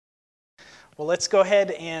Well, let's go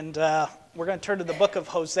ahead and we're going to turn to the book of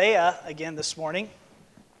Hosea again this morning.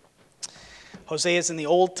 Hosea is in the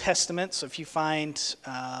Old Testament, so if you find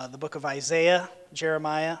the book of Isaiah,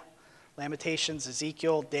 Jeremiah, Lamentations,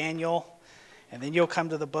 Ezekiel, Daniel, and then you'll come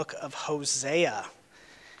to the book of Hosea.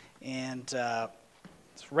 And it's a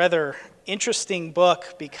rather interesting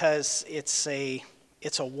book because it's a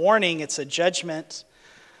warning, it's a judgment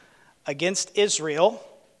against Israel.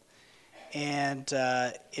 And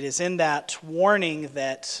it is in that warning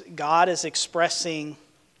that God is expressing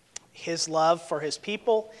his love for his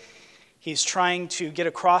people. He's trying to get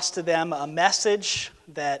across to them a message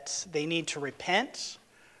that they need to repent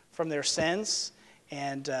from their sins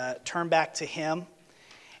and turn back to him.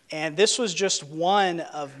 And this was just one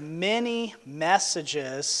of many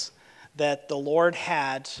messages that the Lord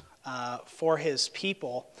had for his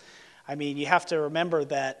people. I mean, you have to remember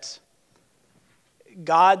that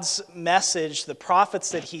God's message, the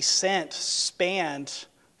prophets that he sent, spanned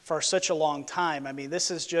for such a long time. I mean,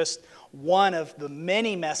 this is just one of the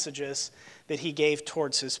many messages that he gave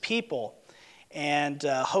towards his people. And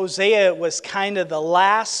Hosea was kind of the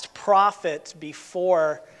last prophet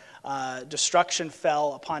before destruction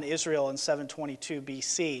fell upon Israel in 722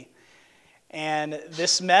 BC. And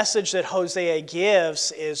this message that Hosea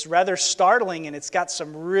gives is rather startling, and it's got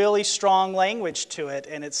some really strong language to it,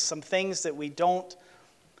 and it's some things that we don't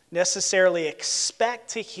necessarily expect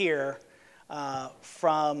to hear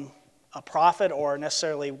from a prophet or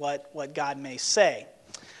necessarily what God may say.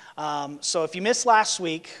 So if you missed last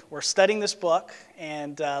week, we're studying this book,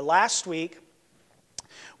 and last week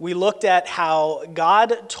we looked at how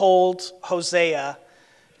God told Hosea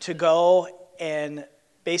to go and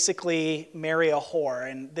basically marry a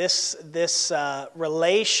whore. And this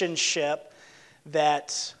relationship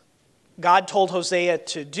that God told Hosea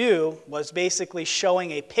to do was basically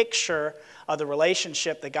showing a picture of the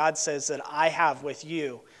relationship that God says that I have with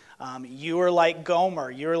you. You are like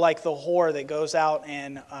Gomer. You're like the whore that goes out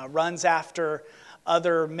and runs after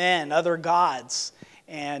other men, other gods.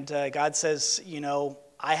 And God says, you know,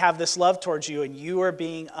 I have this love towards you, and you are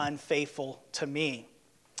being unfaithful to me.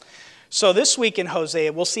 So this week in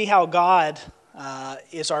Hosea, we'll see how God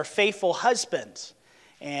is our faithful husband.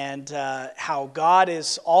 And how God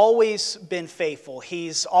has always been faithful.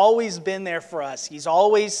 He's always been there for us. He's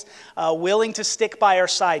always willing to stick by our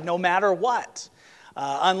side no matter what.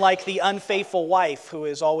 Unlike the unfaithful wife who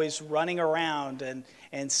is always running around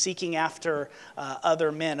and seeking after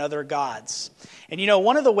other men, other gods. And you know,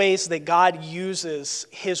 one of the ways that God uses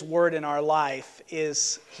his word in our life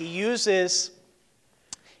is he uses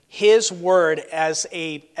his word as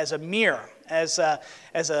a mirror. As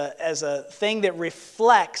a thing that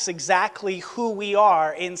reflects exactly who we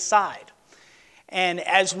are inside. And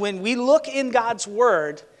as when we look in God's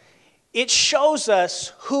Word, it shows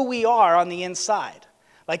us who we are on the inside.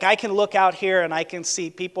 Like I can look out here and I can see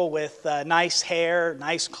people with nice hair,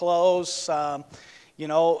 nice clothes, you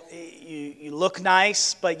look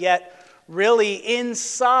nice, but yet really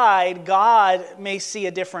inside God may see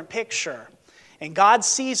a different picture. And God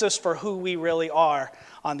sees us for who we really are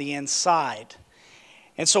on the inside.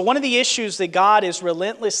 And so one of the issues that God is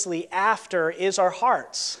relentlessly after is our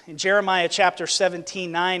hearts. In Jeremiah chapter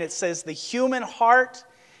 17:9, it says, "The human heart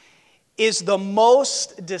is the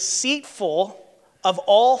most deceitful of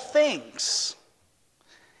all things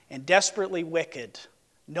and desperately wicked.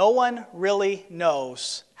 No one really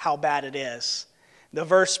knows how bad it is." The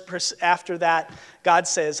verse after that, God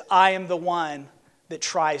says, "I am the one that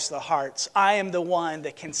tries the hearts. I am the one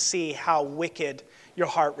that can see how wicked your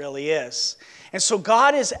heart really is." And so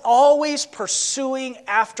God is always pursuing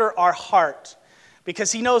after our heart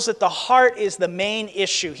because he knows that the heart is the main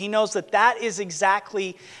issue. He knows that that is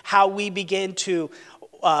exactly how we begin to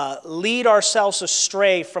lead ourselves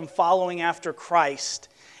astray from following after Christ.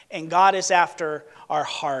 And God is after our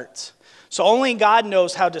heart. So only God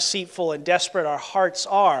knows how deceitful and desperate our hearts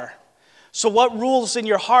are. So what rules in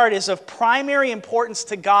your heart is of primary importance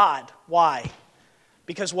to God. Why?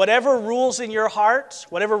 Because whatever rules in your heart,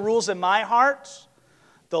 whatever rules in my heart,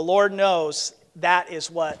 the Lord knows that is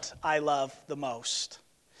what I love the most.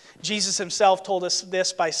 Jesus himself told us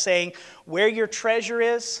this by saying, "Where your treasure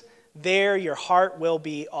is, there your heart will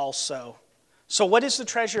be also." So what is the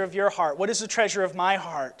treasure of your heart? What is the treasure of my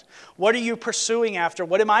heart? What are you pursuing after?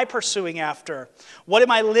 What am I pursuing after? What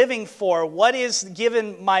am I living for? What is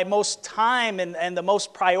given my most time and the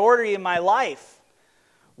most priority in my life?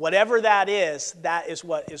 Whatever that is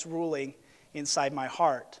what is ruling inside my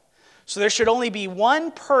heart. So there should only be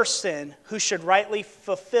one person who should rightly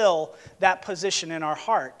fulfill that position in our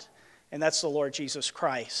heart, and that's the Lord Jesus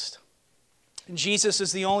Christ. Jesus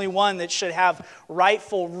is the only one that should have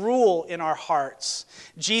rightful rule in our hearts.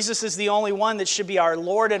 Jesus is the only one that should be our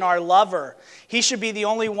Lord and our lover. He should be the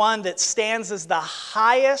only one that stands as the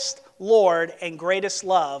highest Lord and greatest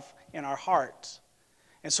love in our heart.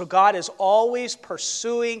 And so God is always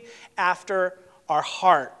pursuing after our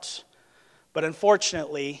heart. But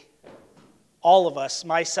unfortunately, all of us,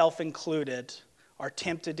 myself included, are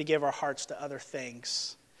tempted to give our hearts to other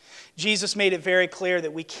things. Jesus made it very clear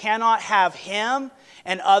that we cannot have him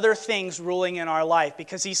and other things ruling in our life,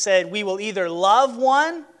 because he said we will either love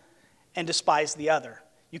one and despise the other.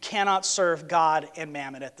 You cannot serve God and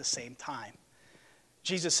mammon at the same time.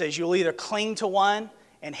 Jesus says you'll either cling to one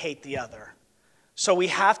and hate the other. So we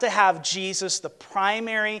have to have Jesus, the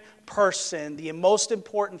primary person, the most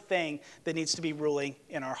important thing that needs to be ruling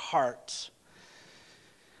in our hearts.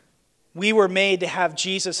 We were made to have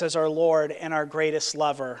Jesus as our Lord and our greatest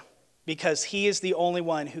lover, because he is the only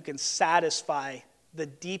one who can satisfy the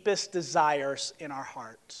deepest desires in our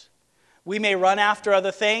heart. We may run after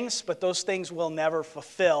other things, but those things will never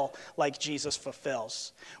fulfill like Jesus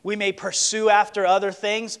fulfills. We may pursue after other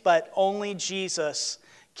things, but only Jesus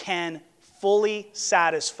can fully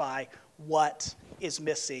satisfy what is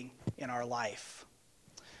missing in our life.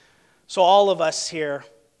 So all of us here,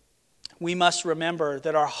 we must remember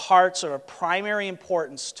that our hearts are of primary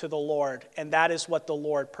importance to the Lord, and that is what the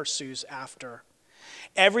Lord pursues after.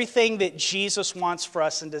 Everything that Jesus wants for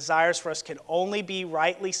us and desires for us can only be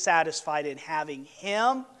rightly satisfied in having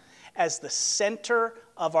him as the center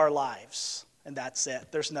of our lives. And that's it.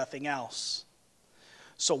 There's nothing else.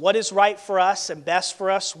 So what is right for us and best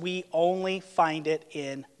for us, we only find it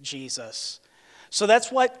in Jesus. So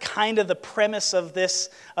that's what kind of the premise of this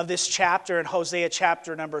chapter in Hosea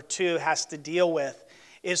chapter number 2 has to deal with,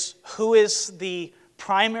 is who is the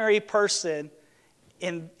primary person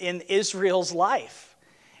in Israel's life.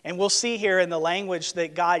 And we'll see here in the language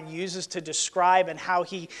that God uses to describe and how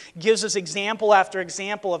he gives us example after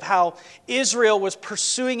example of how Israel was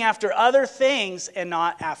pursuing after other things and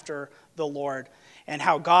not after the Lord. And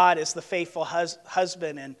how God is the faithful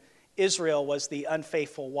husband and Israel was the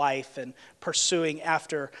unfaithful wife and pursuing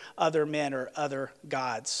after other men or other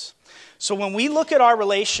gods. So when we look at our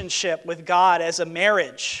relationship with God as a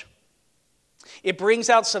marriage, it brings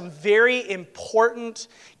out some very important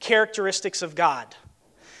characteristics of God.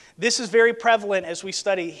 This is very prevalent as we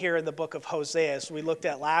study here in the book of Hosea, as we looked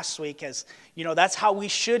at last week, as that's how we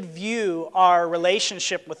should view our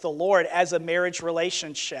relationship with the Lord, as a marriage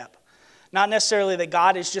relationship. Not necessarily that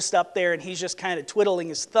God is just up there and he's just kind of twiddling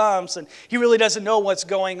his thumbs and he really doesn't know what's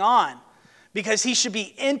going on. Because he should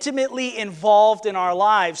be intimately involved in our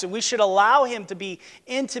lives, and we should allow him to be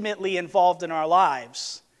intimately involved in our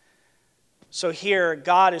lives. So here,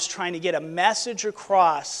 God is trying to get a message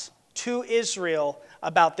across to Israel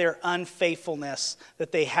about their unfaithfulness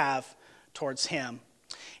that they have towards him.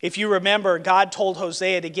 If you remember, God told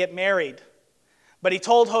Hosea to get married. But he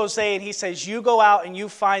told Hosea, and he says, you go out and you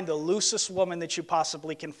find the loosest woman that you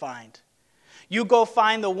possibly can find. You go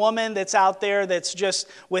find the woman that's out there that's just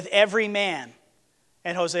with every man.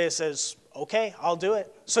 And Hosea says, okay, I'll do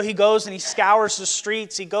it. So he goes and he scours the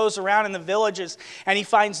streets. He goes around in the villages and he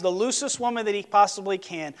finds the loosest woman that he possibly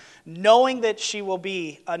can, knowing that she will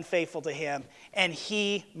be unfaithful to him, and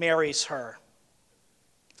he marries her.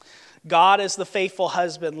 God, as the faithful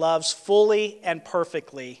husband, loves fully and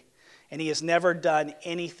perfectly, and he has never done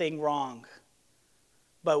anything wrong.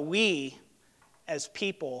 But we, as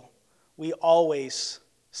people, we always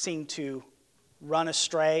seem to run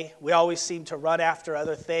astray. We always seem to run after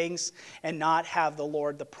other things and not have the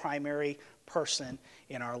Lord the primary person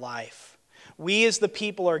in our life. We as the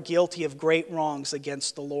people are guilty of great wrongs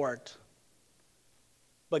against the Lord.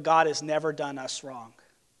 But God has never done us wrong.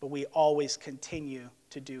 But we always continue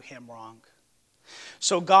to do him wrong.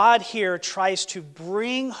 So God here tries to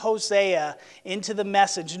bring Hosea into the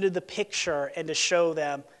message, into the picture, and to show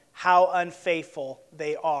them how unfaithful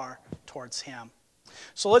they are towards him.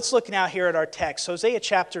 So let's look now here at our text, Hosea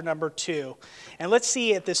chapter number 2. And let's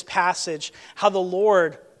see at this passage how the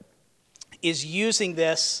Lord is using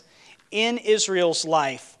this in Israel's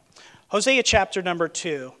life. Hosea chapter number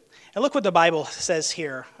 2. And look what the Bible says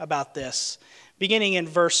here about this, beginning in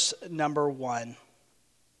verse number 1.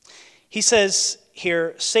 He says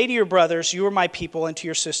here, say to your brothers, you are my people, and to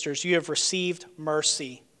your sisters, you have received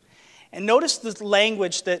mercy. And notice the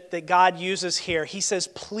language that God uses here. He says,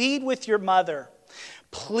 plead with your mother.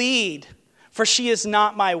 Plead, for she is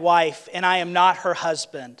not my wife, and I am not her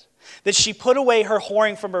husband. that she put away her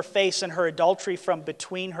whoring from her face and her adultery from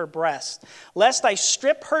between her breasts, lest I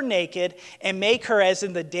strip her naked and make her as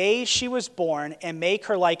in the days she was born, and make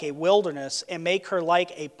her like a wilderness, and make her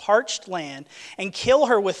like a parched land, and kill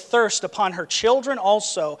her with thirst. Upon her children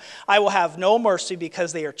also I will have no mercy,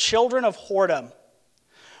 because they are children of whoredom.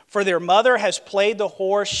 For their mother has played the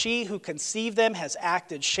whore, she who conceived them has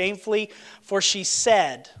acted shamefully, for she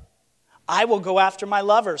said, I will go after my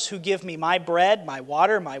lovers, who give me my bread, my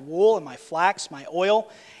water, my wool, and my flax, my oil,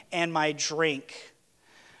 and my drink.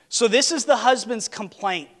 So this is the husband's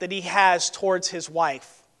complaint that he has towards his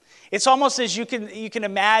wife. It's almost as you can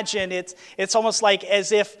imagine, it's almost like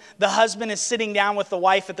as if the husband is sitting down with the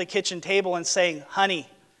wife at the kitchen table and saying, honey,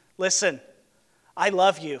 listen, I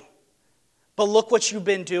love you, but look what you've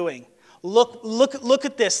been doing. Look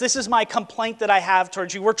at this. This is my complaint that I have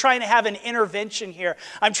towards you. We're trying to have an intervention here.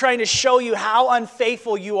 I'm trying to show you how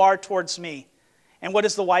unfaithful you are towards me. And what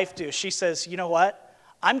does the wife do? She says, you know what?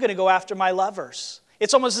 I'm going to go after my lovers.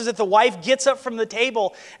 It's almost as if the wife gets up from the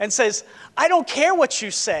table and says, I don't care what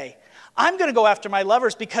you say. I'm going to go after my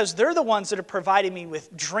lovers because they're the ones that are providing me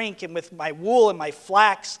with drink and with my wool and my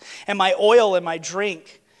flax and my oil and my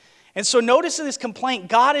drink. And so notice in this complaint,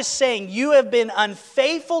 God is saying, you have been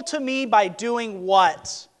unfaithful to me by doing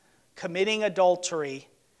what? Committing adultery.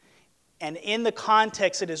 And in the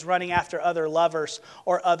context, it is running after other lovers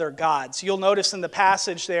or other gods. You'll notice in the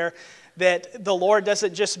passage there that the Lord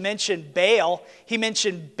doesn't just mention Baal. He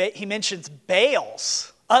mentions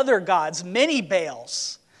Baals, other gods, many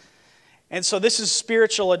Baals. And so this is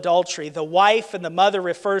spiritual adultery. The wife and the mother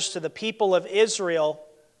refers to the people of Israel,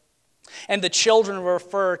 and the children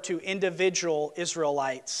refer to individual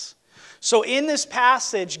Israelites. So in this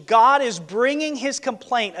passage, God is bringing his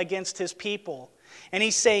complaint against his people. And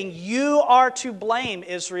he's saying, you are to blame,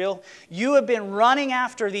 Israel. You have been running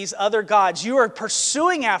after these other gods. You are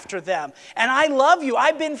pursuing after them. And I love you.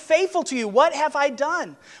 I've been faithful to you. What have I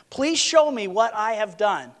done? Please show me what I have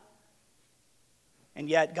done. And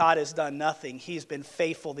yet God has done nothing. He's been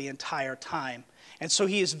faithful the entire time. And so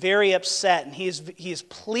he is very upset, and he is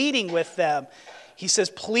pleading with them. He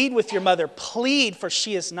says, plead with your mother. Plead, for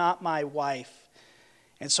she is not my wife.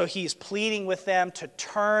 And so he is pleading with them to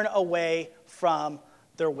turn away from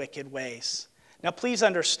their wicked ways. Now, please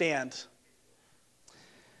understand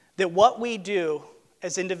that what we do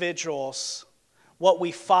as individuals, what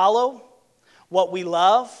we follow, what we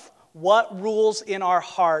love, what rules in our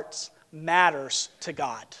hearts matters to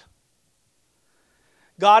God.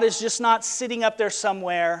 God is just not sitting up there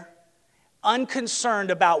somewhere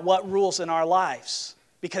unconcerned about what rules in our lives,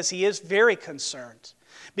 because he is very concerned.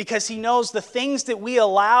 Because he knows the things that we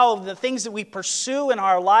allow, the things that we pursue in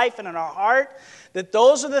our life and in our heart, that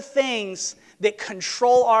those are the things that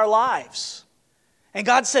control our lives. And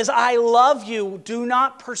God says, I love you. Do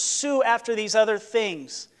not pursue after these other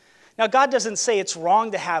things. Now, God doesn't say it's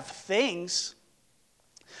wrong to have things,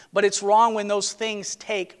 but it's wrong when those things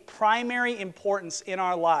take primary importance in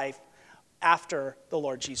our life after the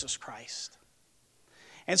Lord Jesus Christ.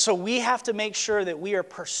 And so we have to make sure that we are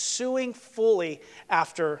pursuing fully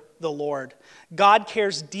after the Lord. God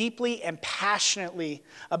cares deeply and passionately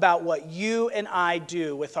about what you and I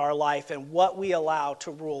do with our life and what we allow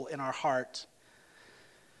to rule in our heart.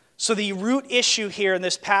 So the root issue here in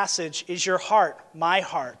this passage is your heart, my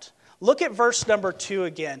heart. Look at verse number 2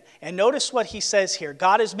 again, and notice what he says here.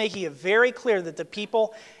 God is making it very clear that the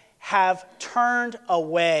people have turned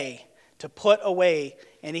away, to put away.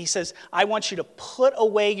 And he says, I want you to put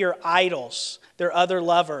away your idols, their other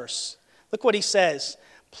lovers. Look what he says.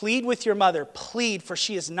 Plead with your mother. Plead, for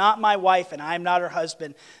she is not my wife, and I am not her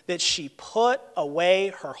husband, that she put away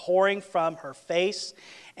her whoring from her face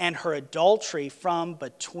and her adultery from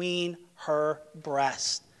between her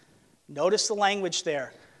breasts. Notice the language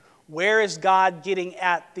there. Where is God getting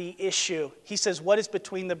at the issue? He says, what is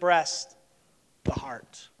between the breast? The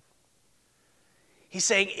heart. He's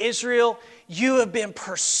saying, Israel, you have been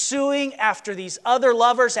pursuing after these other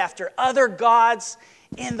lovers, after other gods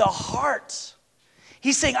in the heart.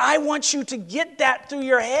 He's saying, I want you to get that through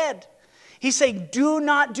your head. He's saying, do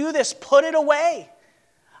not do this. Put it away.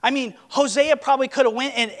 I mean, Hosea probably could have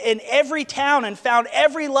went in every town and found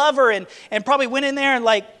every lover and probably went in there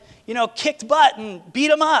and kicked butt and beat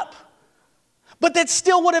them up. But that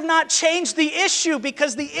still would have not changed the issue,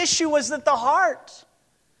 because the issue was at the heart.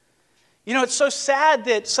 It's so sad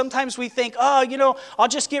that sometimes we think, I'll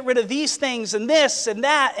just get rid of these things and this and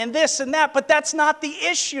that and this and that. But that's not the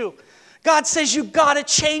issue. God says you've got to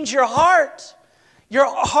change your heart. Your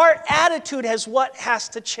heart attitude has what has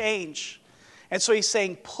to change. And so he's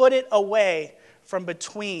saying, put it away from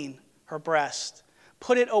between her breast.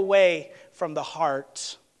 Put it away from the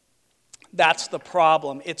heart. That's the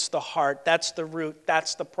problem. It's the heart. That's the root.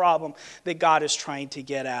 That's the problem that God is trying to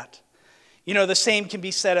get at. The same can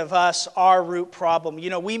be said of us, our root problem.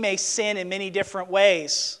 We may sin in many different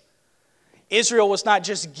ways. Israel was not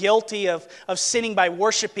just guilty of sinning by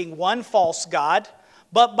worshiping one false god,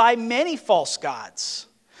 but by many false gods.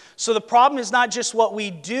 So the problem is not just what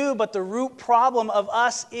we do, but the root problem of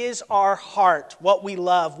us is our heart, what we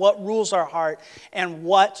love, what rules our heart, and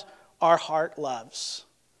what our heart loves.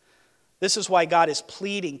 This is why God is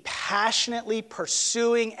pleading, passionately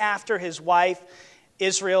pursuing after his wife,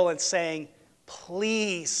 Israel, and saying,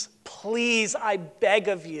 please, please, I beg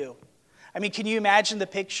of you. Can you imagine the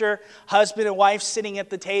picture? Husband and wife sitting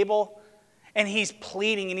at the table, and he's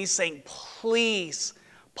pleading, and he's saying, please,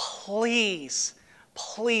 please,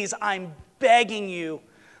 please, I'm begging you,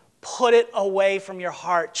 put it away from your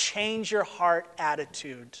heart. Change your heart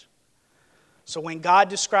attitude. So when God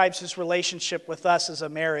describes his relationship with us as a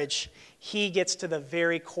marriage, he gets to the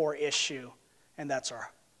very core issue, and that's our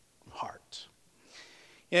heart.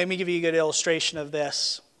 Let me give you a good illustration of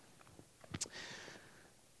this.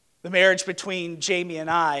 The marriage between Jamie and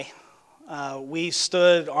I, we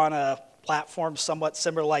stood on a platform somewhat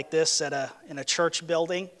similar like this in a church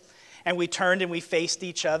building, and we turned and we faced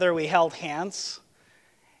each other. We held hands,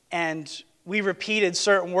 and we repeated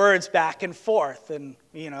certain words back and forth. And,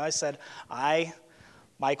 I said, I,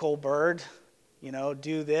 Michael Bird,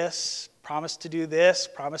 do this, promise to do this,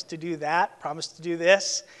 promise to do that, promise to do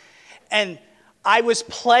this. And I was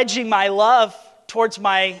pledging my love towards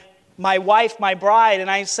my wife, my bride, and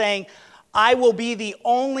I'm saying, I will be the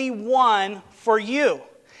only one for you.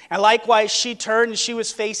 And likewise, she turned and she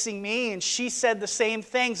was facing me, and she said the same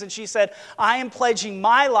things. And she said, I am pledging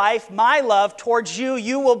my life, my love towards you.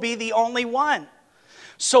 You will be the only one.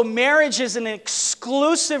 So marriage is an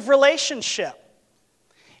exclusive relationship.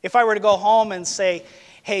 If I were to go home and say,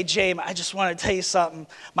 hey, James, I just want to tell you something.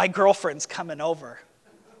 My girlfriend's coming over.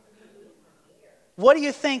 What do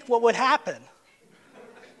you think what would happen?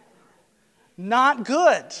 Not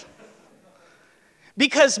good.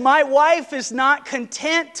 Because my wife is not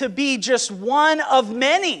content to be just one of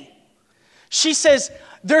many. She says,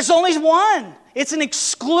 there's only one. It's an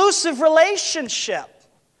exclusive relationship.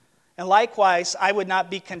 And likewise, I would not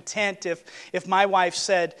be content if my wife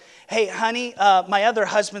said, hey, honey, my other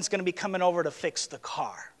husband's going to be coming over to fix the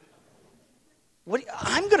car.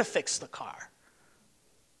 I'm going to fix the car.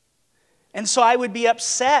 And so I would be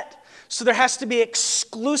upset. So there has to be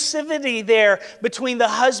exclusivity there between the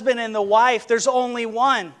husband and the wife. There's only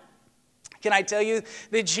one. Can I tell you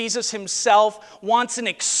that Jesus himself wants an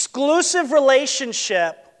exclusive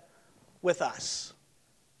relationship with us?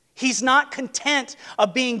 He's not content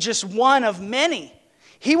of being just one of many.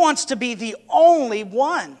 He wants to be the only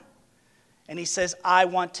one. And he says, I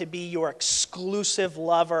want to be your exclusive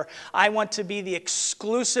lover. I want to be the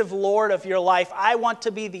exclusive Lord of your life. I want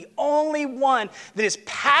to be the only one that is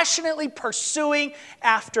passionately pursuing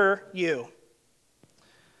after you.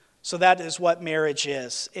 So that is what marriage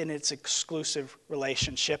is in its exclusive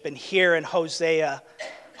relationship. And here in Hosea,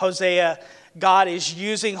 God is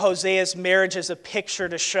using Hosea's marriage as a picture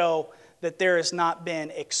to show that there has not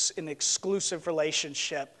been an exclusive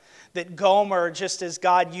relationship. That Gomer, just as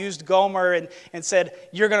God used Gomer and said,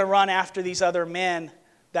 you're going to run after these other men,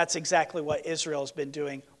 that's exactly what Israel has been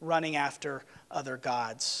doing, running after other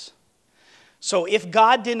gods. So if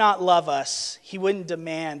God did not love us, he wouldn't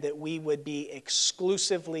demand that we would be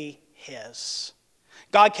exclusively his.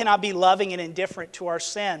 God cannot be loving and indifferent to our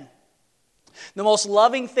sin. The most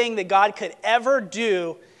loving thing that God could ever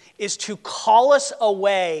do is to call us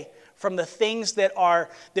away from the things that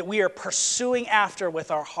we are pursuing after with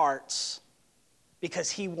our hearts, because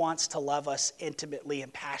he wants to love us intimately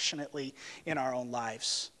and passionately in our own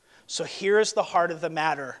lives. So here is the heart of the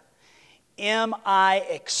matter. Am I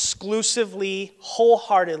exclusively,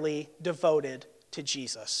 wholeheartedly devoted to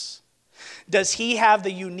Jesus? Does he have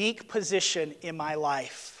the unique position in my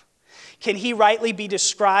life? Can he rightly be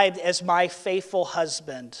described as my faithful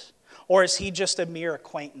husband, or is he just a mere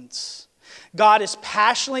acquaintance? God is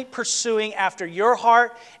passionately pursuing after your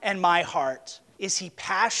heart and my heart. Is he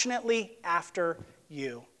passionately after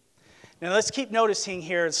you? Now let's keep noticing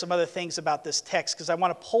here some other things about this text, because I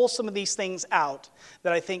want to pull some of these things out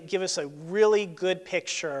that I think give us a really good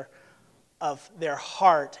picture of their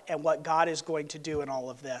heart and what God is going to do in all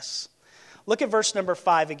of this. Look at verse number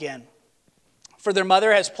 5 again. For their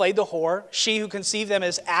mother has played the whore. She who conceived them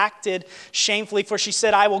has acted shamefully. For she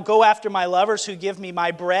said, I will go after my lovers who give me my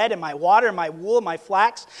bread and my water and my wool and my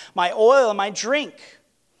flax, my oil and my drink.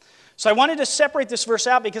 So I wanted to separate this verse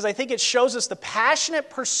out because I think it shows us the passionate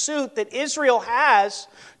pursuit that Israel has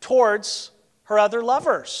towards her other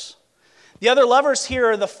lovers. The other lovers here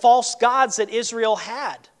are the false gods that Israel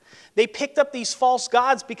had. They picked up these false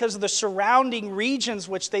gods because of the surrounding regions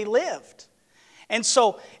which they lived. And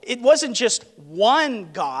so it wasn't just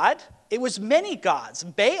one god, it was many gods,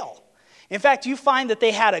 Baal. In fact, you find that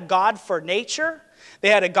they had a god for nature, they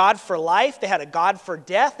had a god for life, they had a god for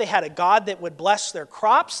death, they had a god that would bless their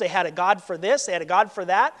crops, they had a god for this, they had a god for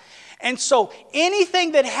that. And so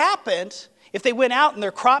anything that happened, if they went out and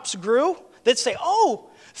their crops grew, they'd say, oh,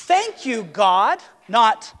 thank you, God.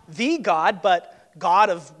 Not the God, but God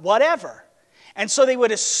of whatever. And so they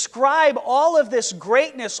would ascribe all of this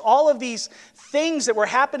greatness, all of these things that were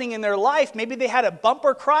happening in their life. Maybe they had a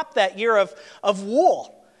bumper crop that year of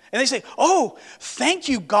wool. And they say, oh, thank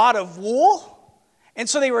you, God of wool. And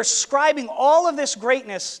so they were ascribing all of this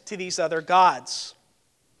greatness to these other gods.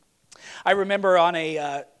 I remember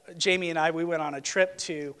Jamie and I, we went on a trip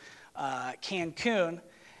to Cancun.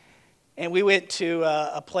 And we went to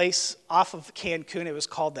a place off of Cancun. It was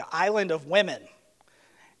called the Island of Women.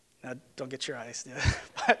 Now, don't get your eyes.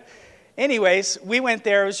 But anyways, we went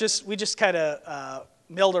there. We just kind of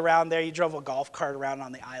milled around there. You drove a golf cart around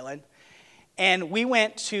on the island. And we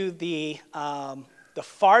went to the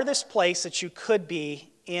farthest place that you could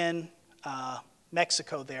be in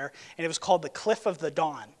Mexico there. And it was called the Cliff of the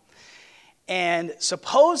Dawn. And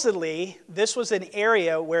supposedly, this was an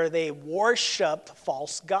area where they worshipped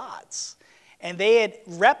false gods. And they had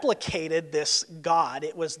replicated this god.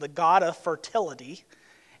 It was the god of fertility.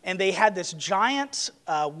 And they had this giant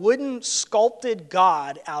wooden sculpted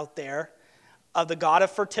god out there of the god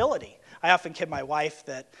of fertility. I often kid my wife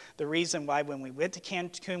that the reason why when we went to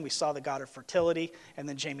Cancun, we saw the god of fertility, and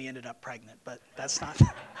then Jamie ended up pregnant. But that's not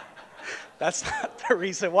the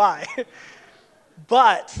reason why.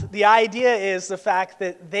 But the idea is the fact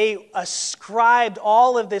that they ascribed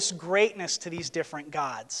all of this greatness to these different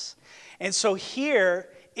gods. And so here,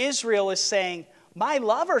 Israel is saying, my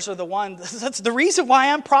lovers are the ones, that's the reason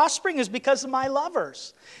why I'm prospering is because of my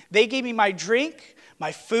lovers. They gave me my drink,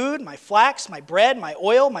 my food, my flax, my bread, my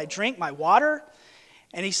oil, my drink, my water.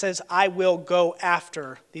 And he says, I will go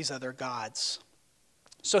after these other gods.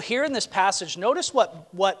 So here in this passage, notice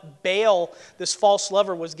what Baal, this false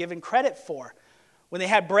lover, was given credit for. When they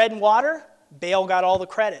had bread and water, Baal got all the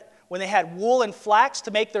credit. When they had wool and flax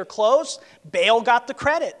to make their clothes, Baal got the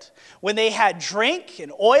credit. When they had drink and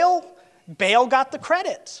oil, Baal got the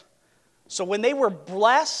credit. So when they were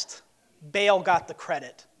blessed, Baal got the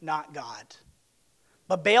credit, not God.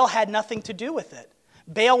 But Baal had nothing to do with it.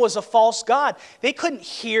 Baal was a false god. He couldn't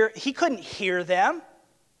hear them.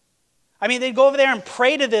 I mean, they'd go over there and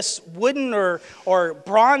pray to this wooden or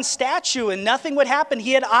bronze statue and nothing would happen.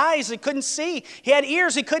 He had eyes, he couldn't see. He had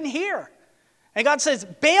ears, he couldn't hear. And God says,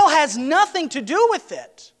 Baal has nothing to do with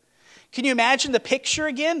it. Can you imagine the picture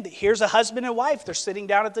again? Here's a husband and wife. They're sitting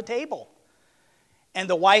down at the table. And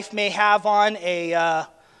the wife may have on a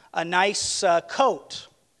nice coat.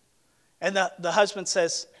 And the husband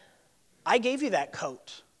says, I gave you that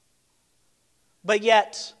coat. But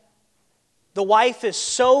yet, the wife is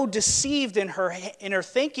so deceived in her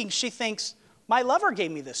thinking, she thinks, my lover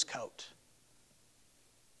gave me this coat.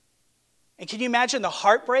 And can you imagine the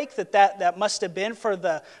heartbreak that must have been for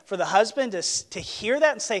the husband to hear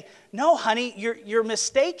that and say, no, honey, you're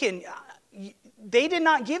mistaken. They did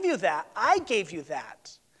not give you that. I gave you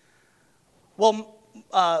that. Well,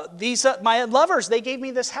 my lovers, they gave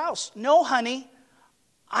me this house. No, honey,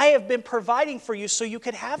 I have been providing for you so you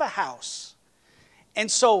could have a house. And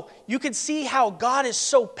so you can see how God is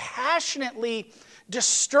so passionately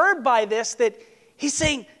disturbed by this that he's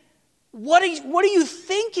saying, what are you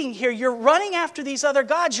thinking here? You're running after these other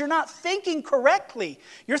gods. You're not thinking correctly.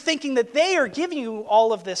 You're thinking that they are giving you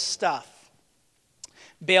all of this stuff.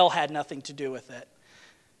 Baal had nothing to do with it.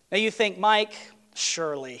 Now you think, Mike,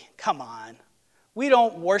 surely, come on. We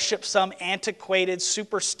don't worship some antiquated,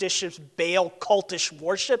 superstitious Baal cultish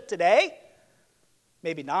worship today.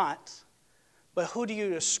 Maybe not. But who do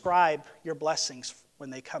you ascribe your blessings when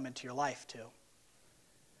they come into your life to?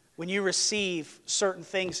 When you receive certain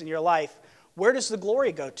things in your life, where does the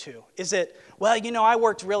glory go to? Is it, well, I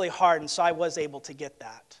worked really hard and so I was able to get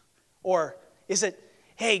that? Or is it,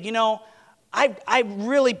 hey, I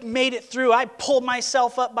really made it through. I pulled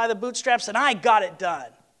myself up by the bootstraps and I got it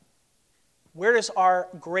done. Where does our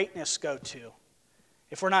greatness go to?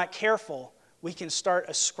 If we're not careful, we can start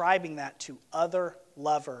ascribing that to other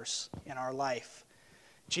lovers in our life.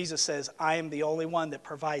 Jesus says, I am the only one that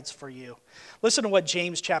provides for you. Listen to what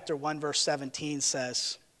James chapter 1, verse 17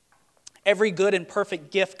 says. Every good and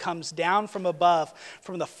perfect gift comes down from above,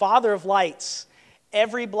 from the Father of lights.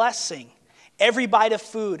 Every blessing, every bite of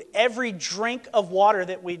food, every drink of water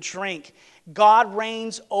that we drink God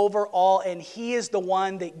reigns over all, and he is the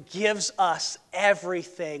one that gives us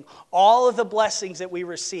everything. All of the blessings that we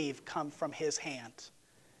receive come from his hand.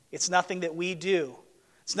 It's nothing that we do.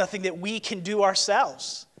 It's nothing that we can do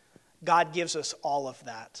ourselves. God gives us all of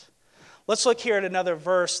that. Let's look here at another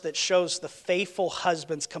verse that shows the faithful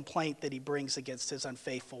husband's complaint that he brings against his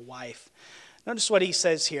unfaithful wife. Notice what he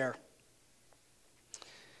says here.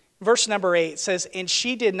 Verse number 8 says, "And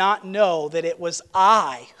she did not know that it was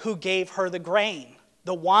I who gave her the grain,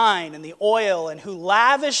 the wine, and the oil, and who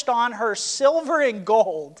lavished on her silver and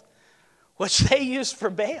gold, which they used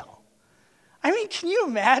for Baal." I mean, can you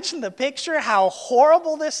imagine the picture, how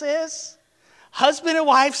horrible this is? Husband and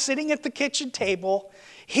wife sitting at the kitchen table.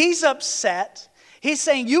 He's upset. He's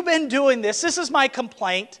saying, "You've been doing this. This is my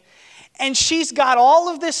complaint." And she's got all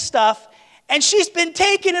of this stuff, and she's been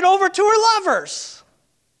taking it over to her lovers.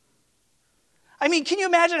 I mean, can you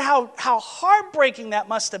imagine how heartbreaking that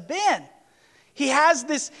must have been? He has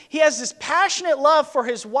this passionate love for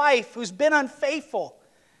his wife who's been unfaithful.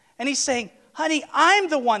 And he's saying, "Honey, I'm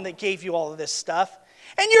the one that gave you all of this stuff,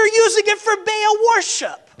 and you're using it for Baal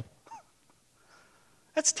worship."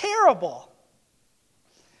 That's terrible.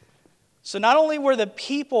 So not only were the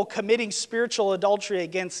people committing spiritual adultery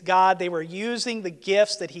against God, they were using the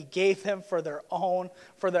gifts that he gave them for their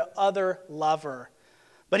other lover.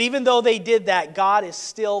 But even though they did that, God is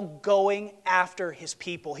still going after his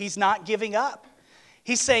people. He's not giving up.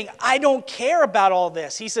 He's saying, "I don't care about all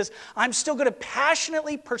this." He says, "I'm still going to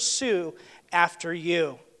passionately pursue after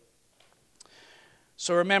you."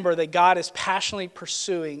 So remember that God is passionately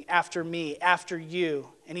pursuing after me, after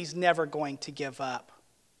you, and he's never going to give up.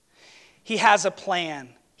 He has a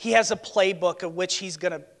plan. He has a playbook of which he's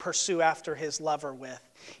going to pursue after his lover with.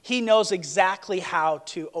 He knows exactly how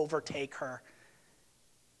to overtake her.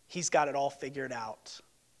 He's got it all figured out.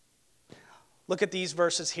 Look at these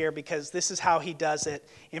verses here, because this is how he does it.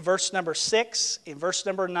 In verse number 6, in verse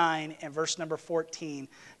number 9, and verse number 14,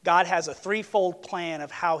 God has a threefold plan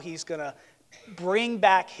of how he's going to bring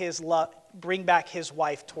back his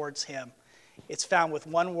wife towards him. It's found with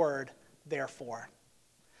one word, therefore.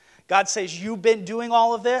 God says, "You've been doing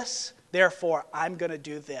all of this, therefore I'm going to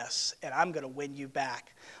do this, and I'm going to win you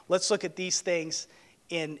back." Let's look at these things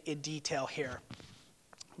in detail here.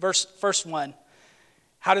 Verse 1,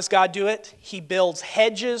 how does God do it? He builds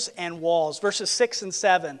hedges and walls. Verses 6 and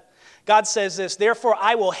 7, God says this, "Therefore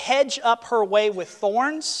I will hedge up her way with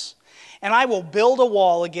thorns, and I will build a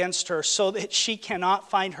wall against her so that she cannot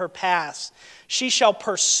find her paths. She shall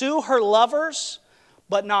pursue her lovers,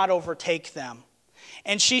 but not overtake them.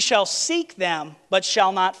 And she shall seek them, but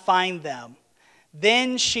shall not find them.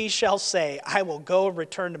 Then she shall say, I will go and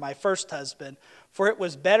return to my first husband, for it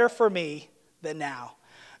was better for me than now."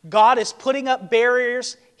 God is putting up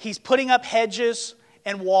barriers. He's putting up hedges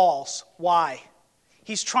and walls. Why?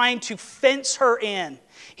 He's trying to fence her in.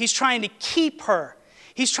 He's trying to keep her.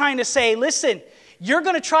 He's trying to say, "Listen, you're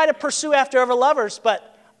going to try to pursue after other lovers,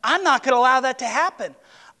 but I'm not going to allow that to happen.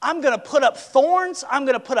 I'm going to put up thorns. I'm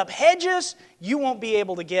going to put up hedges. You won't be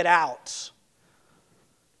able to get out."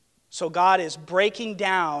 So God is breaking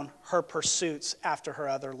down her pursuits after her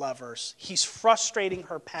other lovers. He's frustrating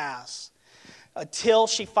her paths until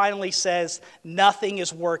she finally says, "Nothing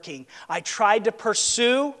is working. I tried to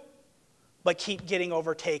pursue, but keep getting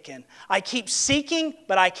overtaken. I keep seeking,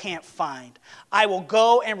 but I can't find. I will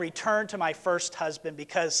go and return to my first husband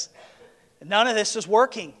because none of this is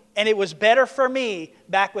working. And it was better for me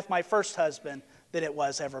back with my first husband than it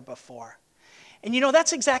was ever before." And you know,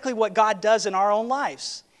 that's exactly what God does in our own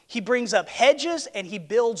lives. He brings up hedges and he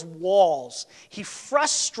builds walls. He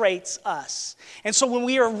frustrates us. And so when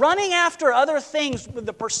we are running after other things with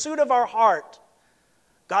the pursuit of our heart,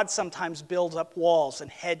 God sometimes builds up walls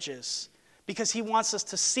and hedges because he wants us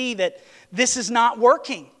to see that this is not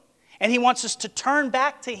working. And he wants us to turn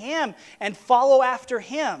back to him and follow after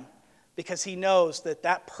him because he knows that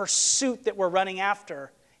that pursuit that we're running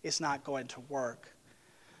after is not going to work.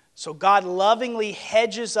 So God lovingly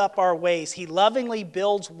hedges up our ways. He lovingly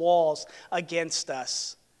builds walls against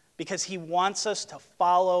us because he wants us to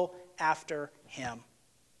follow after him.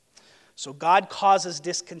 So God causes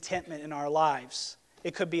discontentment in our lives.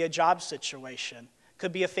 It could be a job situation. It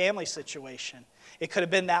could be a family situation. It could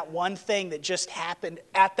have been that one thing that just happened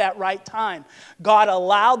at that right time. God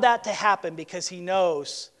allowed that to happen because he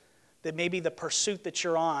knows that maybe the pursuit that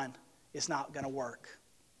you're on is not going to work.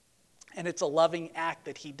 And it's a loving act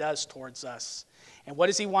that he does towards us. And what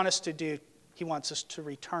does he want us to do? He wants us to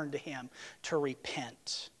return to him, to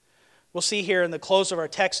repent. We'll see here in the close of our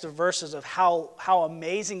text of verses of how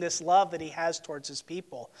amazing this love that he has towards his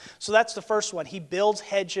people. So that's the first one. He builds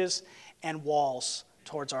hedges and walls.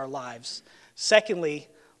 towards our lives. Secondly,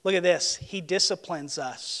 look at this. He disciplines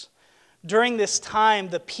us. During this time,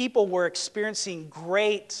 the people were experiencing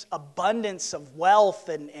great abundance of wealth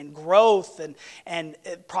and growth and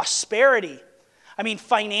prosperity. I mean,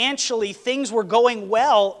 financially, things were going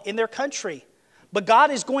well in their country. But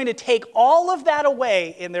God is going to take all of that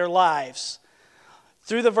away in their lives.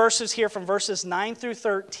 Through the verses here, from verses 9 through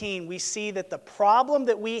 13, we see that the problem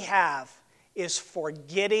that we have is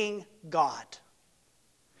forgetting God.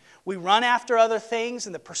 We run after other things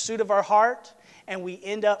in the pursuit of our heart, and we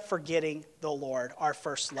end up forgetting the Lord, our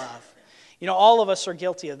first love. You know, all of us are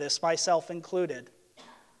guilty of this, myself included.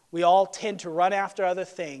 We all tend to run after other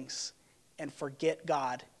things and forget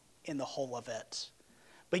God in the whole of it.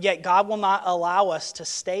 But yet God will not allow us to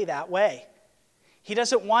stay that way. He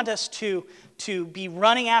doesn't want us to be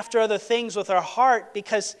running after other things with our heart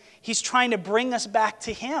because he's trying to bring us back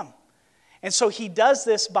to him. And so he does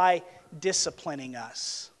this by disciplining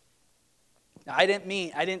us. Now, I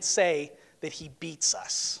didn't say that he beats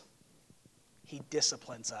us. He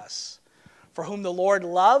disciplines us. For whom the Lord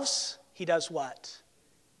loves, he does what?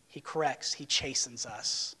 He corrects, he chastens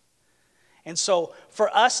us. And so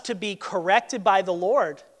for us to be corrected by the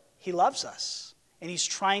Lord, he loves us. And he's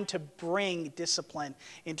trying to bring discipline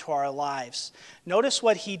into our lives. Notice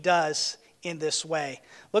what he does in this way.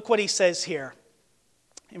 Look what he says here.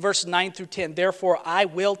 In verses 9 through 10, therefore I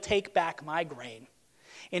will take back my grain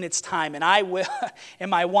in its time, and I will, and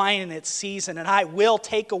my wine in its season, and I will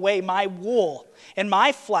take away my wool and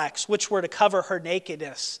my flax, which were to cover her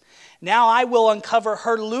nakedness. Now I will uncover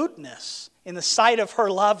her lewdness in the sight of her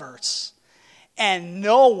lovers, and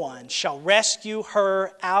no one shall rescue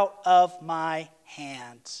her out of my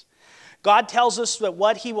hand. God tells us that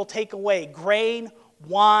what he will take away, grain,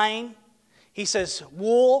 wine, he says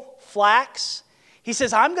wool, flax. He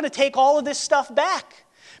says, I'm going to take all of this stuff back.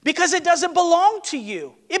 Because it doesn't belong to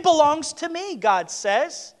you. It belongs to me, God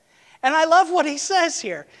says. And I love what he says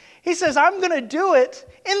here. He says, I'm going to do it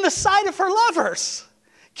in the sight of her lovers.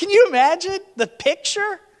 Can you imagine the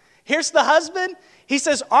picture? Here's the husband. He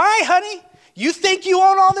says, all right, honey, you think you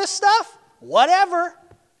own all this stuff? Whatever.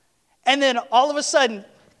 And then all of a sudden,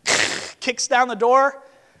 kicks down the door,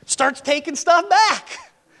 starts taking stuff back.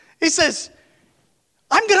 He says,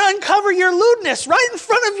 I'm going to uncover your lewdness right in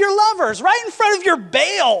front of your lovers, right in front of your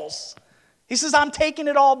Baals. He says, I'm taking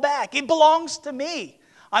it all back. It belongs to me.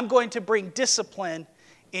 I'm going to bring discipline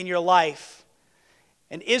in your life.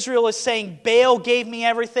 And Israel is saying, Baal gave me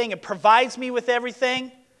everything and provides me with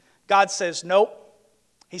everything. God says, nope.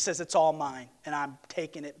 He says, it's all mine, and I'm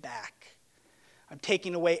taking it back. I'm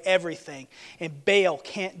taking away everything. And Baal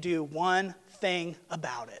can't do one thing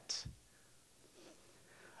about it.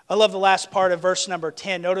 I love the last part of verse number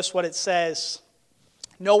 10. Notice what it says.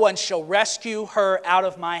 No one shall rescue her out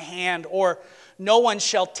of my hand, or no one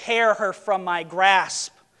shall tear her from my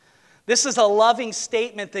grasp. This is a loving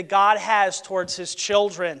statement that God has towards his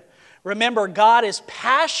children. Remember, God is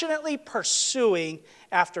passionately pursuing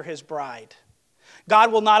after his bride.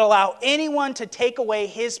 God will not allow anyone to take away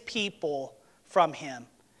his people from him.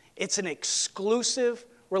 It's an exclusive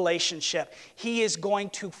relationship. He is going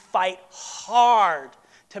to fight hard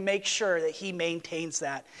to make sure that he maintains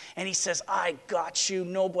that. And he says, I got you.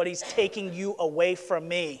 Nobody's taking you away from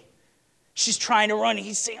me. She's trying to run.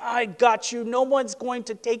 He's saying, I got you. No one's going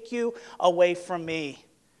to take you away from me.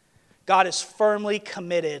 God is firmly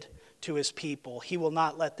committed to his people. He will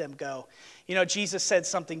not let them go. You know, Jesus said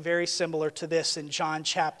something very similar to this in John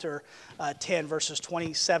chapter 10, verses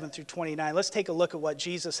 27 through 29. Let's take a look at what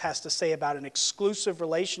Jesus has to say about an exclusive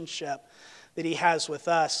relationship that he has with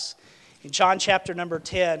us. In John chapter number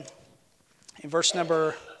 10, in verse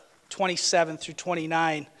number 27 through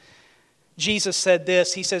 29, Jesus said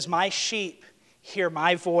this. He says, my sheep hear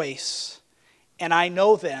my voice, and I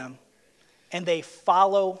know them, and they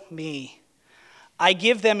follow me. I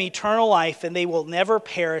give them eternal life, and they will never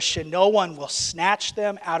perish, and no one will snatch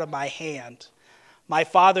them out of my hand. My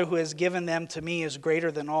Father who has given them to me is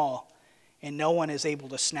greater than all, and no one is able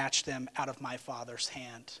to snatch them out of my Father's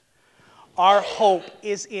hand. Our hope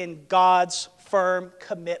is in God's firm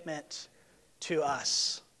commitment to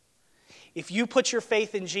us. If you put your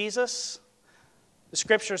faith in Jesus, the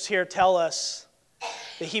scriptures here tell us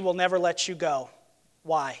that he will never let you go.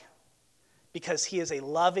 Why? Because he is a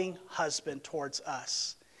loving husband towards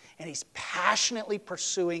us. And he's passionately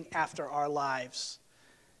pursuing after our lives.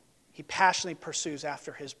 He passionately pursues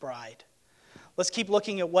after his bride. Let's keep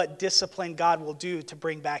looking at what discipline God will do to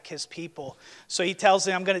bring back his people. So he tells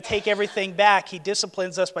them, I'm going to take everything back. He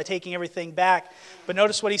disciplines us by taking everything back. But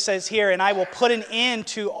notice what he says here, and I will put an end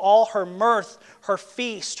to all her mirth, her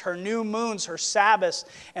feast, her new moons, her Sabbaths,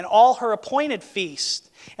 and all her appointed feast.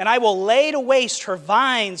 And I will lay to waste her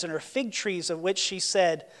vines and her fig trees, of which she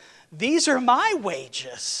said, these are my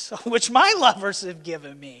wages, which my lovers have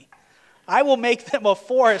given me. I will make them a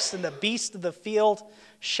forest, and the beasts of the field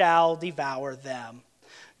shall devour them.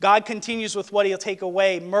 God continues with what he'll take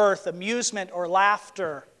away: mirth, amusement, or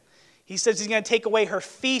laughter. He says he's going to take away her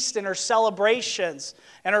feast and her celebrations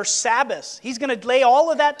and her Sabbaths. He's going to lay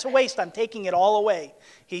all of that to waste. I'm taking it all away,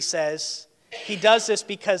 he says. He does this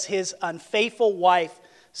because his unfaithful wife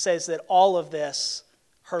says that all of this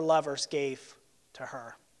her lovers gave to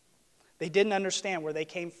her. They didn't understand where they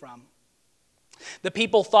came from. The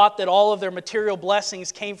people thought that all of their material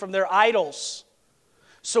blessings came from their idols.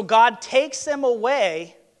 So God takes them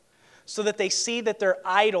away so that they see that their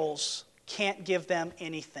idols can't give them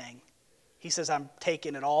anything. He says, I'm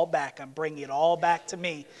taking it all back. I'm bringing it all back to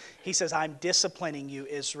me. He says, I'm disciplining you,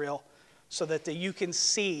 Israel, so that you can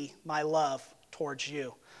see my love towards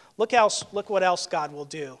you. Look what else God will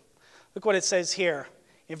do. Look what it says here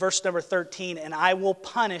in verse number 13. And I will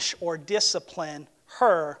punish or discipline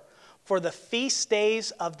her for the feast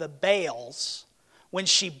days of the Baals, when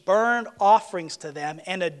she burned offerings to them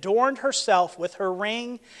and adorned herself with her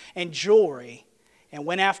ring and jewelry and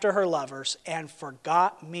went after her lovers and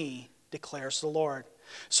forgot me, declares the Lord.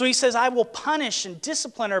 So he says, I will punish and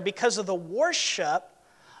discipline her because of the worship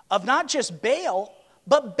of not just Baal,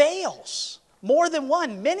 but Baals. More than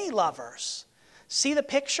one, many lovers. See the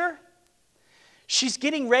picture? She's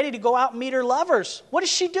getting ready to go out and meet her lovers. What is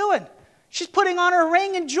she doing? She's putting on her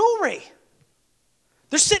ring and jewelry.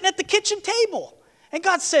 They're sitting at the kitchen table. And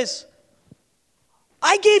God says,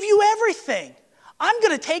 I gave you everything. I'm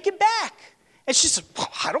going to take it back. And she says, well,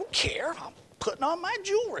 I don't care. I'm putting on my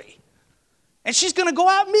jewelry. And she's going to go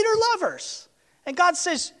out and meet her lovers. And God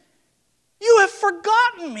says, you have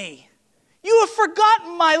forgotten me. You have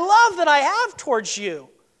forgotten my love that I have towards you.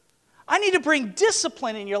 I need to bring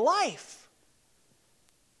discipline in your life.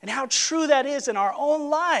 And how true that is in our own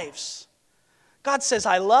lives. God says,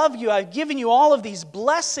 I love you. I've given you all of these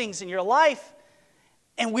blessings in your life.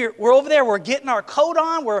 And we're over there, we're getting our coat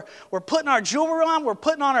on, we're putting our jewelry on, we're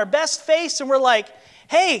putting on our best face, and we're like,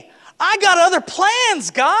 hey, I got other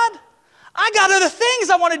plans, God. I got other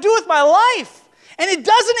things I want to do with my life, and it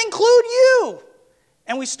doesn't include you.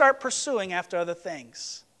 And we start pursuing after other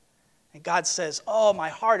things. And God says, oh, my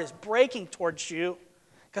heart is breaking towards you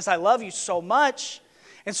because I love you so much.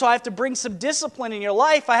 And so I have to bring some discipline in your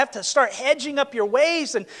life. I have to start hedging up your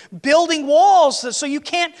ways and building walls so you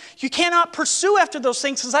cannot pursue after those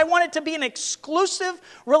things, because I want it to be an exclusive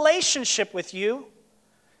relationship with you.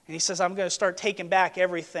 And he says, I'm going to start taking back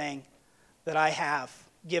everything that I have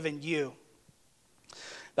given you.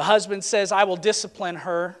 The husband says, I will discipline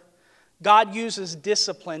her. God uses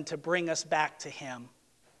discipline to bring us back to him.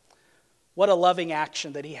 What a loving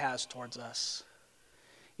action that he has towards us.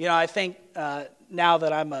 You know, I think now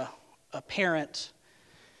that I'm a parent,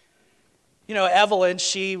 you know, Evelyn,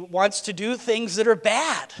 she wants to do things that are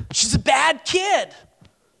bad. She's a bad kid.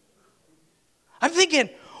 I'm thinking,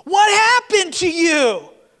 what happened to you?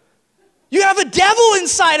 You have a devil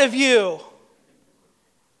inside of you.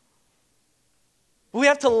 We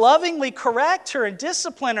have to lovingly correct her and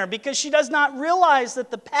discipline her because she does not realize that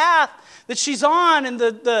the path that she's on and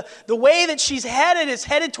the way that she's headed is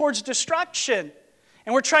headed towards destruction.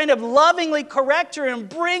 And we're trying to lovingly correct her and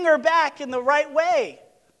bring her back in the right way.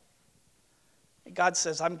 And God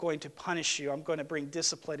says, I'm going to punish you. I'm going to bring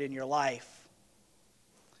discipline in your life.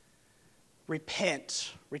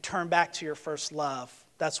 Repent. Return back to your first love.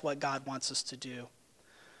 That's what God wants us to do.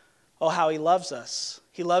 Oh, how he loves us.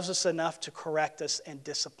 He loves us enough to correct us and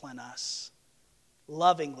discipline us.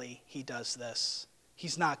 Lovingly, he does this.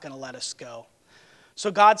 He's not going to let us go. So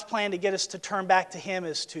God's plan to get us to turn back to him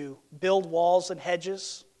is to build walls and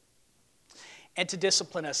hedges and to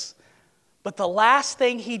discipline us. But the last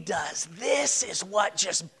thing he does, this is what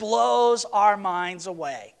just blows our minds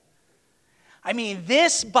away. I mean,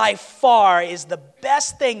 this by far is the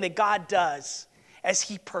best thing that God does as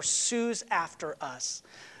he pursues after us.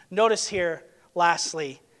 Notice here,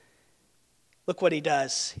 lastly, look what he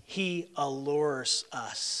does. He allures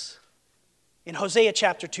us. In Hosea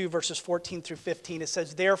chapter 2, verses 14 through 15, it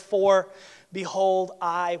says, therefore, behold,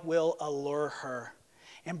 I will allure her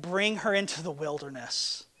and bring her into the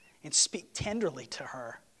wilderness and speak tenderly to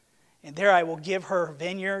her. And there I will give her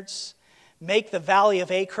vineyards, make the valley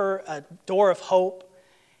of Achor a door of hope,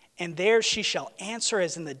 And there she shall answer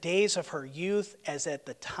as in the days of her youth, as at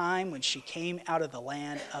the time when she came out of the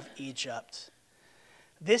land of Egypt.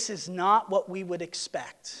 This is not what we would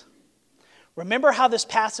expect. Remember how this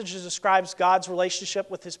passage describes God's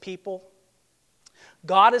relationship with his people?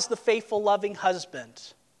 God is the faithful, loving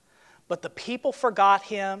husband, but the people forgot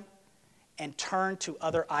him and turned to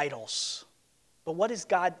other idols. But what does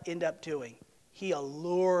God end up doing? He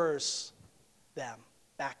allures them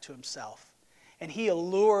back to himself. And he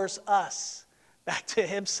allures us back to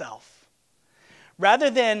himself. Rather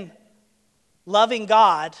than loving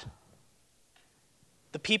God,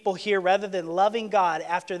 the people here, rather than loving God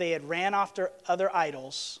after they had ran after other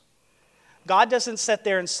idols, God doesn't sit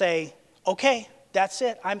there and say, okay, that's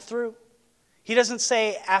it, I'm through. He doesn't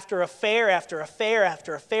say after affair, after affair,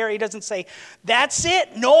 after affair, he doesn't say, that's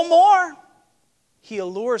it, no more. He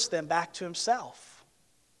allures them back to himself.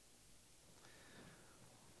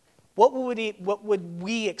 What would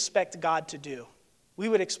we expect God to do? We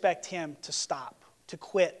would expect him to stop, to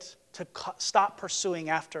quit, to stop pursuing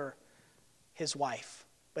after his wife.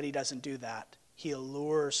 But he doesn't do that. He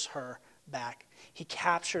allures her back. He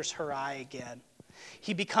captures her eye again.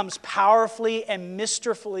 He becomes powerfully and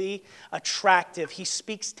mysteriously attractive. He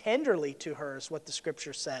speaks tenderly to her, is what the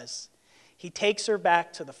scripture says. He takes her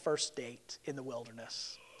back to the first date in the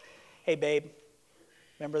wilderness. Hey, babe,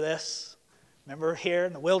 remember this? Remember here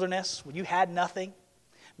in the wilderness when you had nothing?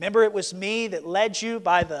 Remember it was me that led you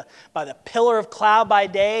by the pillar of cloud by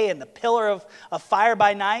day and the pillar of fire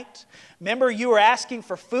by night? Remember you were asking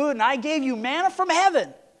for food and I gave you manna from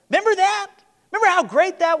heaven? Remember that? Remember how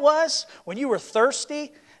great that was when you were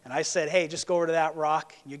thirsty? And I said, hey, just go over to that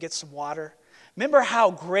rock and you get some water. Remember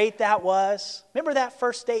how great that was? Remember that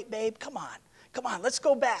first date, babe? Come on, let's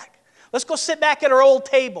go back. Let's go sit back at our old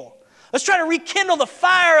table. Let's try to rekindle the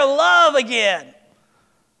fire of love again.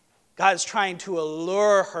 God is trying to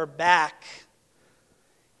allure her back.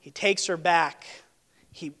 He takes her back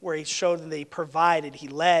where he showed them that he provided, he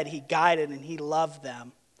led, he guided, and he loved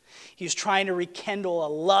them. He's trying to rekindle a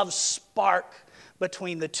love spark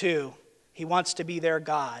between the two. He wants to be their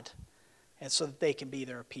God, and so that they can be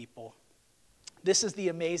their people. This is the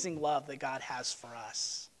amazing love that God has for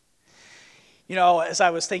us. You know, as I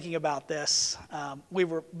was thinking about this,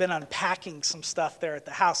 we've been unpacking some stuff there at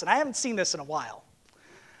the house, and I haven't seen this in a while.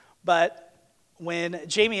 But when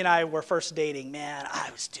Jamie and I were first dating, man, I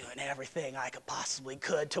was doing everything I possibly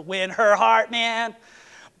could to win her heart, man.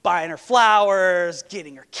 Buying her flowers,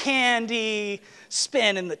 getting her candy,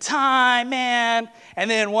 spending the time, man. And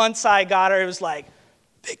then once I got her, it was like,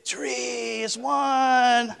 victory is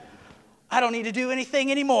won. I don't need to do anything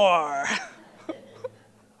anymore.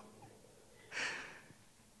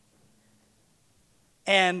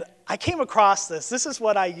 And I came across this. This is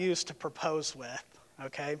what I used to propose with,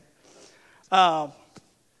 okay? When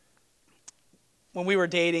we were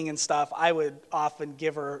dating and stuff, I would often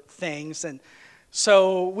give her things. And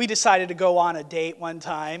so we decided to go on a date one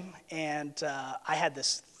time, and I had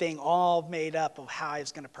this thing all made up of how I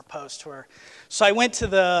was going to propose to her. So I went to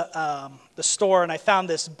the store, and I found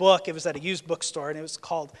this book. It was at a used bookstore, and it was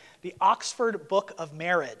called The Oxford Book of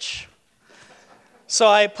Marriage. So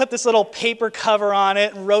I put this little paper cover on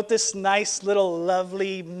it and wrote this nice little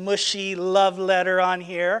lovely, mushy love letter on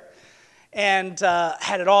here and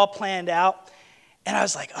had it all planned out. And I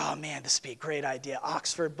was like, oh man, this would be a great idea,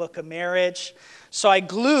 Oxford Book of Marriage. So I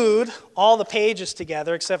glued all the pages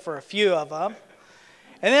together except for a few of them.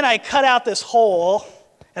 And then I cut out this hole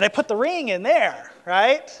and I put the ring in there,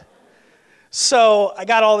 right? So I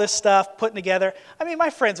got all this stuff put together. I mean, my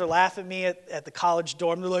friends are laughing at me at the college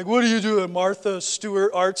dorm. They're like, what are you doing, Martha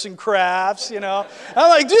Stewart Arts and Crafts, you know? I'm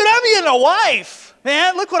like, dude, I'm getting a wife,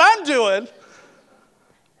 man. Look what I'm doing.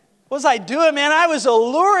 What was I doing, man? I was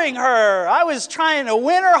alluring her. I was trying to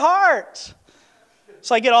win her heart.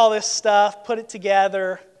 So I get all this stuff, put it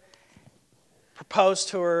together, propose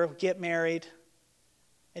to her, get married.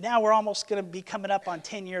 And now we're almost going to be coming up on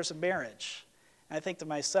 10 years of marriage. And I think to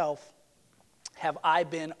myself, have I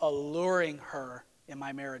been alluring her in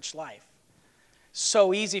my marriage life?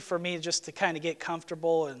 So easy for me just to kind of get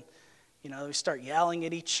comfortable and, you know, we start yelling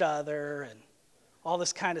at each other and all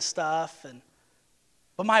this kind of stuff.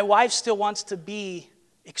 But my wife still wants to be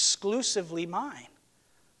exclusively mine.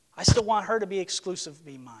 I still want her to be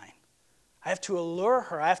exclusively mine. I have to allure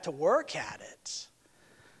her. I have to work at it.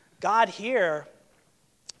 God here,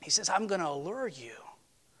 he says, I'm going to allure you.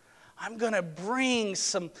 I'm going to bring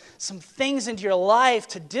some things into your life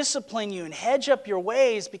to discipline you and hedge up your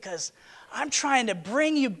ways because I'm trying to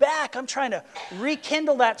bring you back. I'm trying to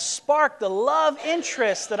rekindle that spark, the love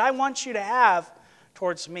interest that I want you to have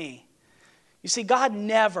towards me. You see, God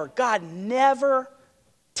never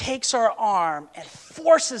takes our arm and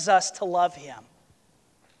forces us to love him.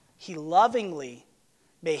 He lovingly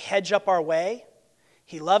may hedge up our way.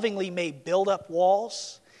 He lovingly may build up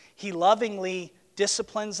walls. He lovingly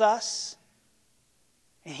disciplines us.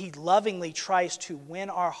 And he lovingly tries to win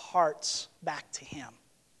our hearts back to him.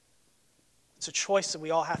 It's a choice that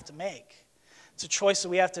we all have to make. It's a choice that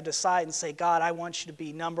we have to decide and say, God, I want you to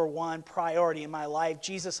be number one priority in my life.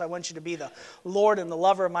 Jesus, I want you to be the Lord and the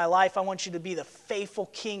lover of my life. I want you to be the faithful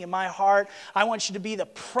king in my heart. I want you to be the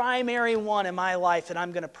primary one in my life that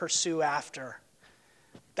I'm going to pursue after.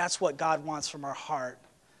 That's what God wants from our heart.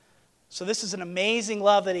 So this is an amazing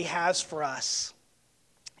love that he has for us.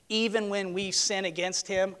 Even when we sin against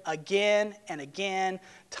him again and again,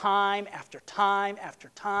 time after time after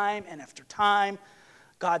time and after time,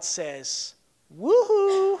 God says,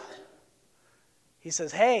 woohoo! He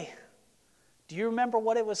says, hey, do you remember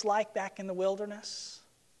what it was like back in the wilderness?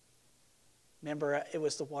 Remember, I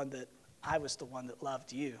was the one that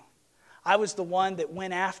loved you. I was the one that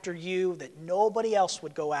went after you that nobody else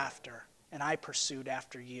would go after, and I pursued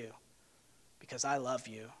after you because I love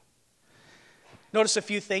you. Notice a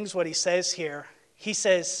few things what he says here. He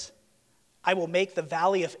says, I will make the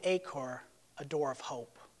valley of Achor a door of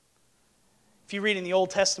hope. If you read in the Old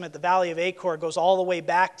Testament, the valley of Achor goes all the way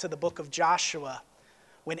back to the book of Joshua,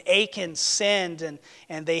 when Achan sinned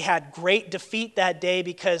and they had great defeat that day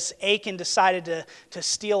because Achan decided to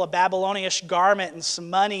steal a Babylonian garment and some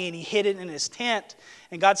money, and he hid it in his tent.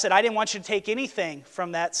 And God said, I didn't want you to take anything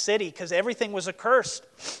from that city because everything was accursed.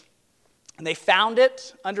 And they found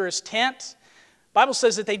it under his tent. The Bible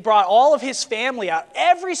says that they brought all of his family out.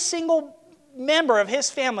 Every single member of his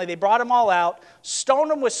family, they brought them all out,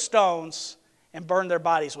 stoned them with stones, and burned their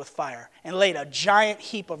bodies with fire, and laid a giant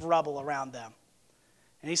heap of rubble around them.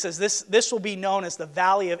 And he says this will be known as the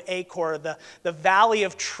valley of Achor, the valley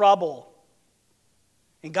of trouble.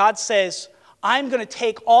 And God says, I'm going to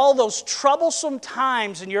take all those troublesome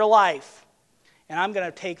times in your life, and I'm going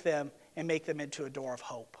to take them and make them into a door of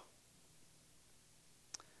hope.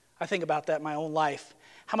 I think about that in my own life,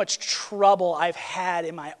 how much trouble I've had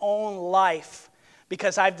in my own life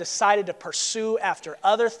because I've decided to pursue after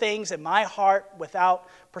other things in my heart without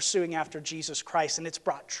pursuing after Jesus Christ. And it's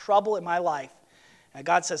brought trouble in my life. And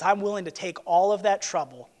God says, I'm willing to take all of that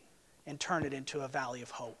trouble and turn it into a valley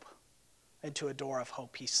of hope, into a door of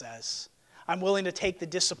hope, he says. I'm willing to take the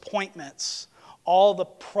disappointments, all the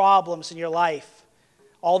problems in your life,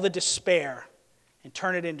 all the despair, and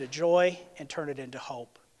turn it into joy and turn it into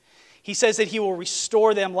hope. He says that he will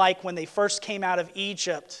restore them like when they first came out of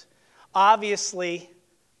Egypt. Obviously,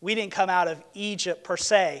 we didn't come out of Egypt per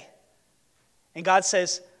se. And God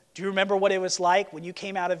says, do you remember what it was like when you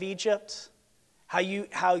came out of Egypt? How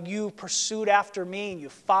you pursued after me and you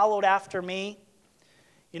followed after me?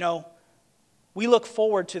 You know, we look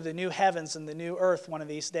forward to the new heavens and the new earth one of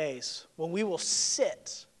these days when we will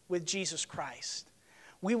sit with Jesus Christ.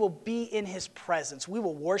 We will be in his presence. We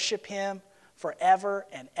will worship him forever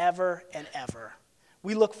and ever and ever.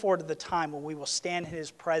 We look forward to the time when we will stand in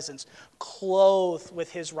his presence, clothed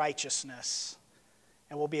with his righteousness,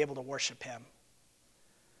 and we'll be able to worship him.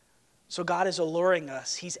 So God is alluring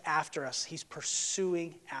us. He's after us. He's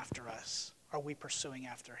pursuing after us. Are we pursuing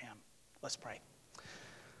after him? Let's pray.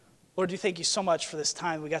 Lord, we thank you so much for this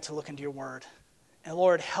time we got to look into your word. And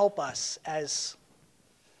Lord, help us as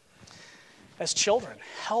children.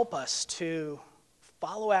 Help us to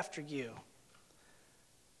follow after you.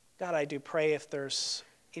 God, I do pray if there's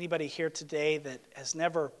anybody here today that has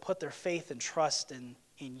never put their faith and trust in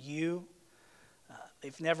you,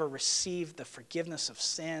 they've never received the forgiveness of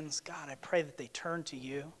sins, God, I pray that they turn to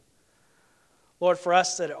you. Lord, for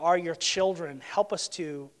us that are your children, help us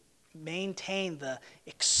to maintain the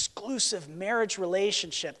exclusive marriage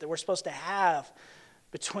relationship that we're supposed to have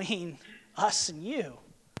between us and you.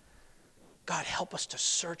 God, help us to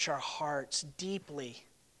search our hearts deeply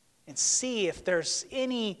and see if there's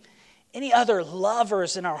any other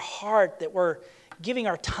lovers in our heart that we're giving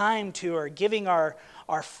our time to or giving our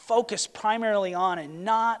focus primarily on and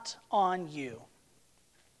not on you.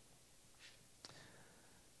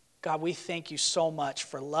 God, we thank you so much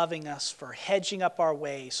for loving us, for hedging up our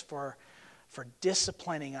ways, for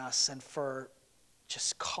disciplining us, and for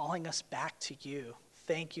just calling us back to you.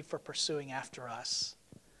 Thank you for pursuing after us.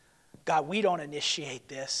 God, we don't initiate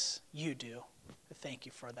this. You do. Thank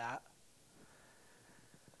you for that.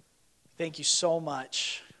 Thank you so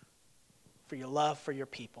much for your love for your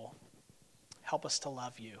people. Help us to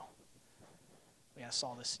love you. We ask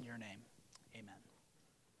all this in your name. Amen.